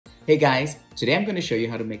Hey guys, today I'm going to show you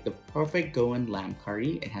how to make the perfect Goan lamb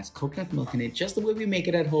curry. It has coconut milk in it, just the way we make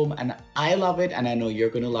it at home, and I love it and I know you're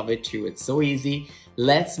going to love it too. It's so easy.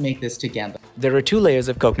 Let's make this together. There are two layers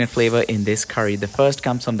of coconut flavor in this curry. The first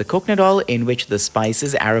comes from the coconut oil, in which the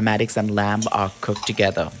spices, aromatics and lamb are cooked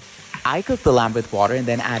together. I cook the lamb with water and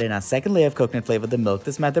then add in our second layer of coconut flavor, the milk.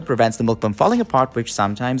 This method prevents the milk from falling apart, which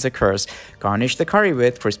sometimes occurs. Garnish the curry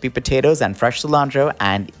with crispy potatoes and fresh cilantro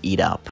and eat up.